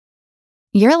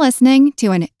You're listening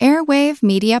to an Airwave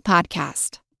Media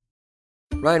Podcast.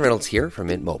 Ryan Reynolds here from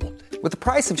Mint Mobile. With the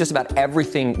price of just about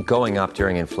everything going up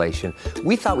during inflation,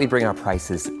 we thought we'd bring our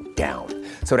prices down.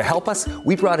 So to help us,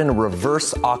 we brought in a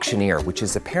reverse auctioneer, which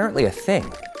is apparently a thing.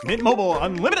 Mint Mobile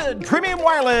Unlimited Premium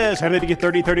Wireless. How to get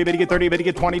 30, 30, bit to get 30, bit to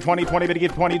get 20, 20, 20, bit to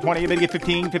get 20, 20, bit to get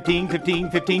 15, 15, 15,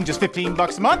 15, just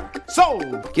 $15 a month?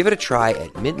 Sold! Give it a try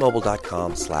at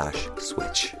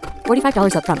mintmobile.com/switch.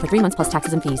 $45 up front for 3 months plus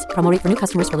taxes and fees. Promo rate for new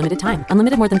customers for limited time.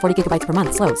 Unlimited more than 40 gigabytes per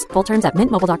month. Slows full terms at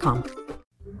mintmobile.com.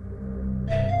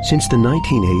 Since the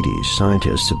 1980s,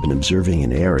 scientists have been observing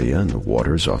an area in the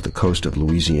waters off the coast of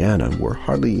Louisiana where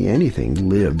hardly anything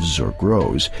lives or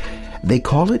grows. They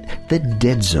call it the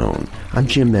dead zone. I'm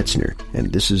Jim Metzner,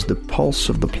 and this is the pulse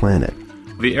of the planet.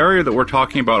 The area that we're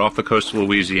talking about off the coast of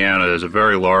Louisiana is a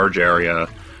very large area.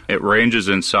 It ranges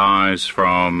in size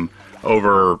from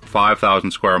over 5,000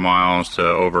 square miles to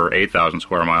over 8,000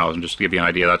 square miles. And just to give you an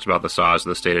idea, that's about the size of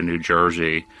the state of New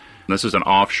Jersey. This is an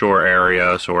offshore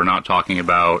area, so we're not talking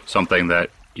about something that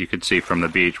you could see from the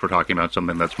beach. We're talking about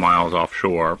something that's miles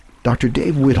offshore. Dr.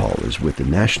 Dave Whitall is with the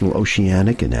National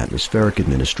Oceanic and Atmospheric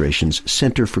Administration's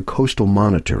Center for Coastal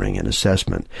Monitoring and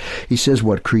Assessment. He says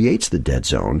what creates the dead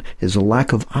zone is a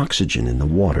lack of oxygen in the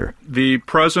water. The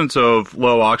presence of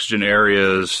low oxygen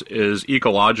areas is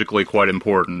ecologically quite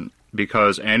important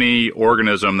because any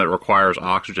organism that requires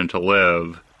oxygen to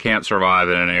live can't survive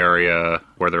in an area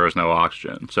where there is no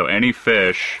oxygen. So any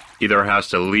fish either has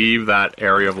to leave that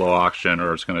area of low oxygen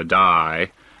or it's going to die.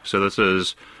 So this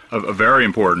is a very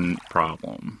important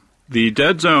problem. The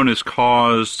dead zone is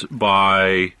caused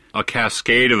by a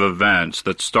cascade of events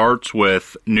that starts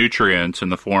with nutrients in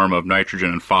the form of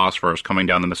nitrogen and phosphorus coming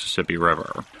down the Mississippi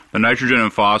River. The nitrogen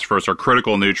and phosphorus are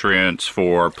critical nutrients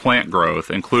for plant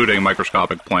growth, including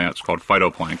microscopic plants called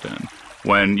phytoplankton.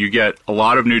 When you get a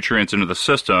lot of nutrients into the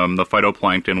system, the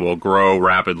phytoplankton will grow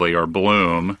rapidly or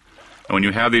bloom. And when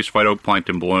you have these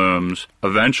phytoplankton blooms,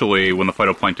 eventually when the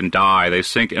phytoplankton die, they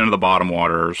sink into the bottom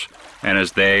waters. And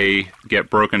as they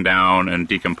get broken down and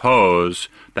decompose,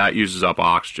 that uses up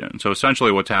oxygen. So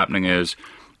essentially what's happening is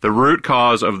the root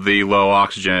cause of the low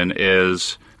oxygen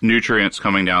is nutrients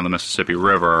coming down the Mississippi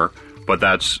River, but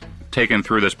that's taken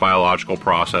through this biological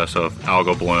process of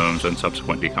algal blooms and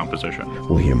subsequent decomposition.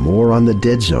 We'll hear more on the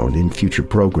dead zone in future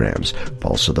programs.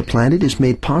 Pulse of the Planet is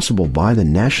made possible by the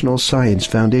National Science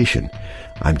Foundation.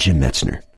 I'm Jim Metzner.